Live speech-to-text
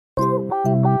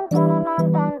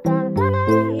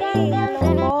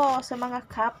sa mga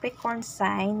Capricorn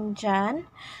sign dyan.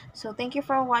 So, thank you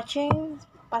for watching.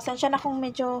 Pasensya na kung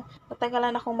medyo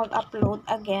natagalan akong mag-upload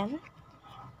again.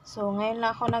 So, ngayon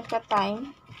lang ako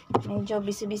nagka-time. Medyo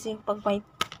busy-busy pag may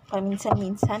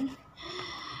paminsan-minsan.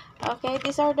 Okay,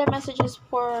 these are the messages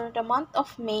for the month of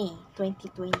May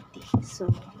 2020. So,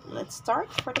 let's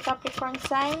start for the Capricorn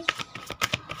sign.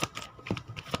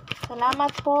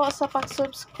 Salamat po sa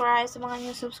pag-subscribe, sa mga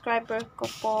new subscriber ko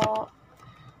po.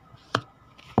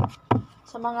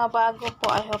 Sa mga bago po,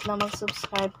 I hope na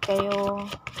mag-subscribe kayo.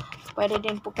 Pwede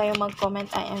din po kayo mag-comment.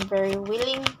 I am very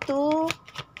willing to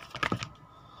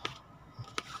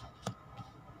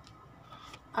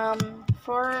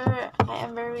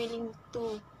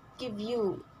give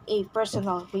you a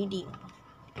personal reading.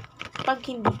 Pag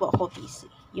hindi po ako busy.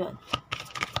 Yun.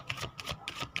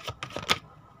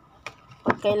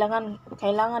 Pag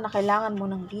kailangan mo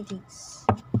ng readings.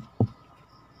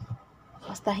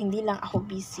 Basta hindi lang ako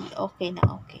busy. Okay na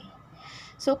okay.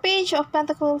 So, Page of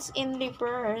Pentacles in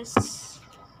reverse.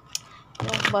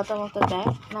 Yung bottom of the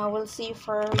deck. Now, we'll see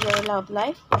for your love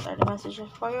life. What are the messages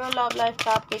for your love life,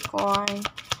 Capricorn?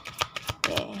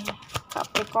 Okay.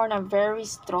 Capricorn are very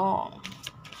strong.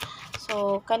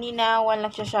 So, kanina, while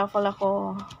nagsha-shuffle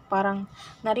ako, parang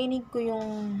narinig ko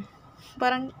yung,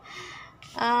 parang,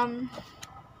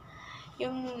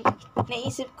 yung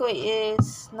naisip ko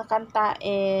is, nakanta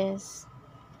is,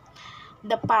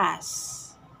 The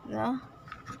Past. No?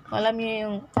 Alam niyo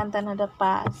yung kanta na The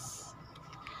Past.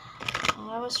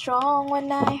 I was wrong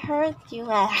when I hurt you.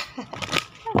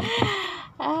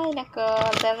 Ay, nako.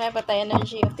 Tell me about the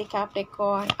energy of the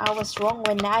Capricorn. I was wrong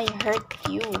when I hurt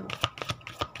you.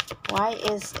 Why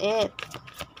is it?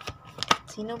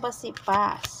 Sino ba si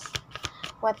Past?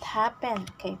 What happened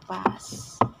kay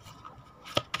Past?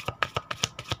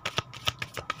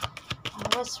 I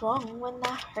was wrong when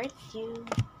I hurt you.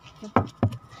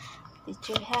 Did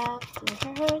you have to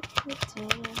hurt me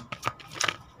too?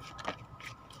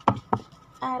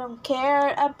 I don't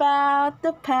care about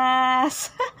the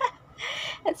past.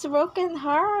 It's a broken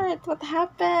heart. What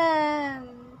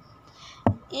happened?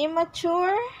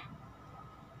 Immature?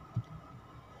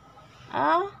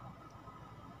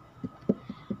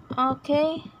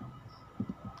 Okay.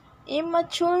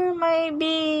 Immature,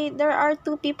 maybe there are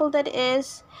two people that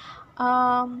is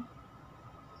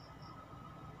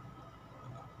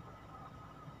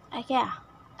yeah,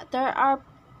 there are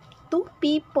two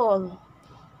people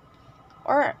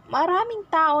or maraming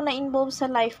tao na involved sa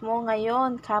life mo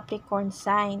ngayon, Capricorn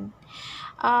sign.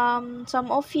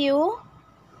 Some of you,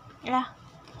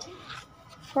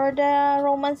 for the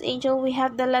Romance Angel, we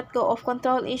have the let go of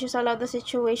control issues, allow the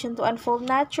situation to unfold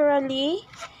naturally.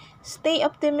 Stay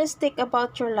optimistic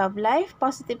about your love life.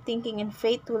 Positive thinking and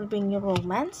faith will bring you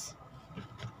romance.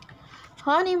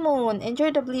 Honeymoon,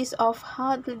 enjoy the bliss of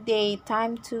holiday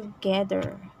time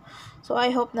together. So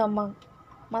I hope na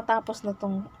matapos na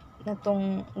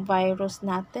tong virus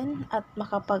natin at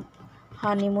makapag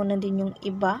honeymoon na din yung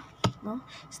iba, no?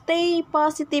 Stay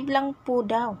positive lang po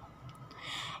daw.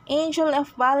 Angel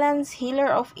of Balance, Healer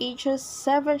of Ages,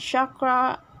 7th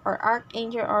Chakra or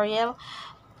Archangel Oriel.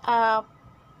 Ang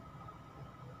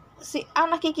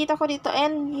nakikita ko dito,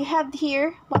 and you have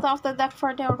here, bottom of the deck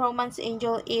for the Romance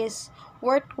Angel is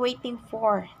worth waiting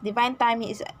for. Divine timing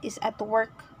is at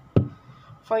work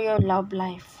for your love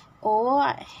life.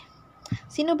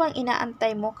 Sino bang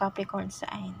inaantay mo, Capricorn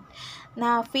sign?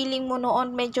 Na feeling mo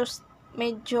noon medyo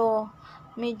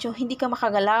hindi ka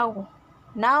makagalaw.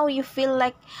 Now you feel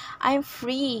like I'm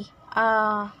free.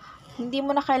 Hindi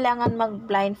mo na kailangan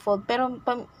mag-blindfold,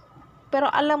 pero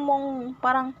alam mong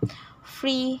parang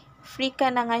free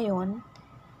ka na ngayon.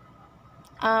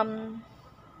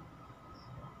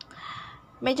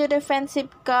 Medyo defensive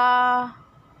ka,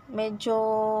 medyo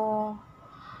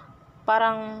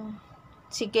parang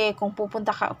sige, kung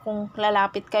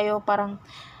lalapit kayo, parang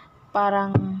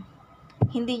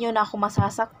hindi nyo na ako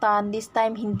masasaktan. This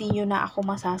time, hindi nyo na ako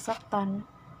masasaktan.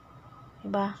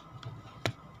 Diba?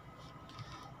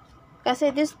 Kasi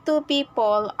these two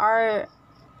people are,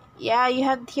 you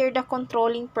have here the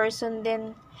controlling person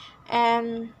then,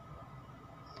 and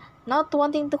not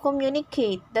wanting to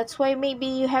communicate. That's why maybe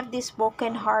you have this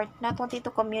broken heart, not wanting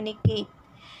to communicate.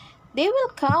 They will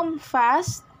come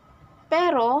fast,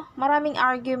 pero maraming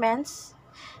arguments.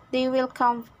 They will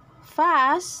come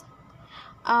fast.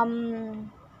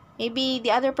 Maybe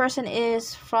the other person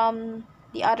is from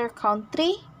the other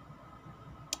country,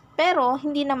 pero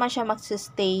hindi naman siya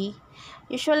magsistay.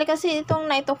 Usually kasi itong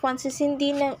Knight of Wands is hindi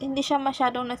siya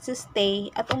masyadong nagsistay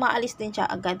at umaalis din siya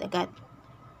agad-agad.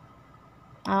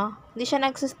 Hindi siya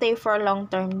nagsistay for long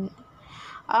term.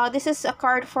 This is a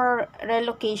card for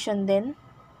relocation din.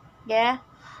 Yeah.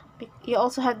 You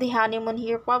also have the honeymoon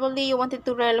here. Probably you wanted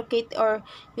to relocate or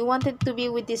you wanted to be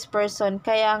with this person.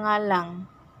 Kaya nga lang,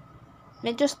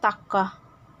 medyo stuck ka.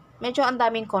 Medyo ang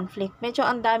daming conflict. Medyo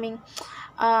ang daming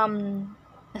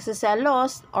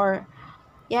nasiselos or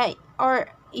yeah,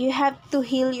 or you have to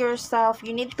heal yourself.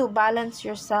 You need to balance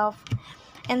yourself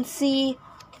and see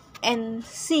and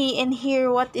hear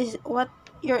what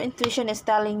your intuition is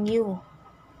telling you.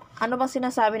 Ano bang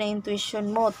sinasabi ng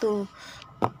intuition mo to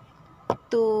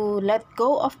let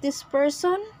go of this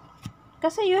person?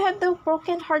 Kasi you have the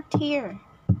broken heart here.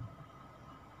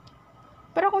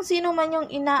 Pero kung sino man yung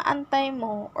inaantay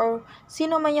mo or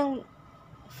sino man yung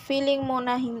feeling mo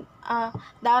na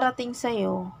darating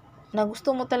sa'yo, na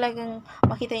gusto mo talagang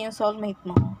makita yung soulmate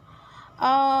mo,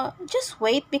 just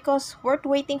wait because worth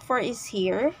waiting for is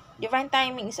here. Divine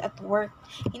timing is at work.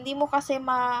 Hindi mo kasi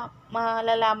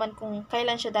malalaman kung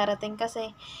kailan siya darating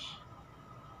kasi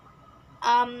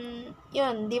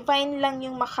yun, divine lang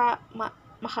yung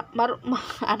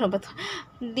ano ba to?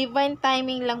 Divine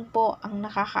timing lang po ang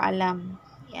nakakaalam.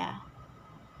 Yeah.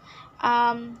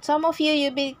 Some of you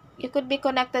could be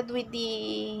connected with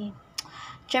the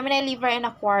Gemini, Libra, and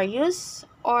Aquarius,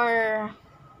 or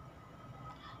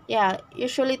yeah,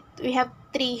 usually we have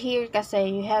 3 here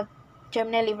kasi you have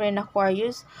Gemini, Libra, and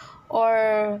Aquarius,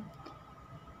 or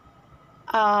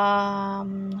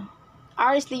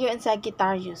Aries, Leo, and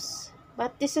Sagittarius.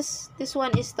 But this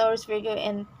one is Taurus, Virgo,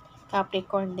 and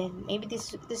Capricorn. Then maybe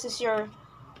this is your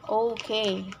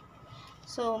okay.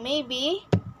 So maybe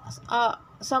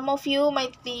some of you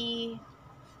might be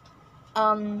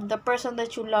the person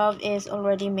that you love is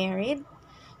already married.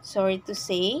 Sorry to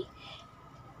say.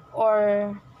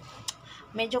 Or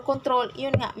medyo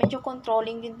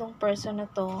controlling din tong person na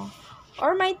to.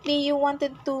 Or might be you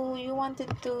wanted to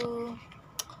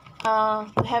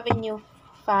have a new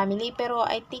family, pero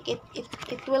I think it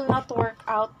will not work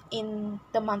out in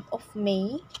the month of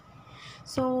May.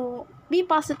 So, be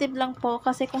positive lang po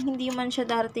kasi kung hindi man siya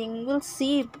darating, we'll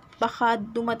see. Baka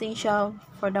dumating siya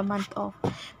for the month of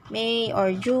May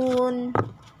or June.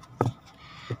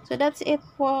 So, that's it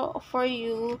for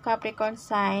you, Capricorn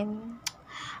sign.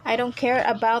 I don't care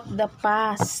about the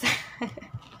past.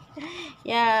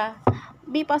 Yeah.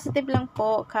 Be positive lang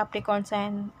po, Capricorn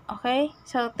sign. Okay?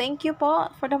 So, thank you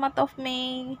po for the month of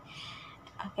May.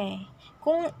 Okay.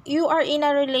 Kung you are in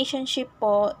a relationship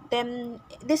po, then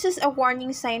this is a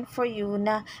warning sign for you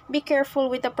na be careful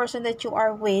with the person that you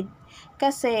are with.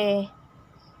 Kasi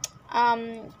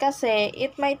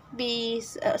it might be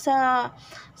sa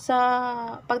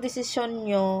pagdesisyon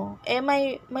nyo,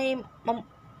 may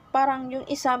parang yung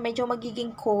isa medyo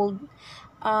magiging cold.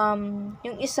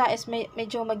 Yung isa is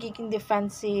medyo magiging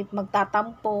defensive,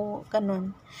 magtatampo,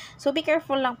 ganun. So, be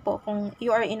careful lang po kung you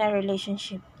are in a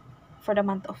relationship for the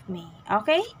month of May.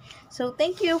 Okay? So,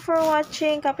 thank you for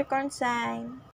watching, Capricorn sign.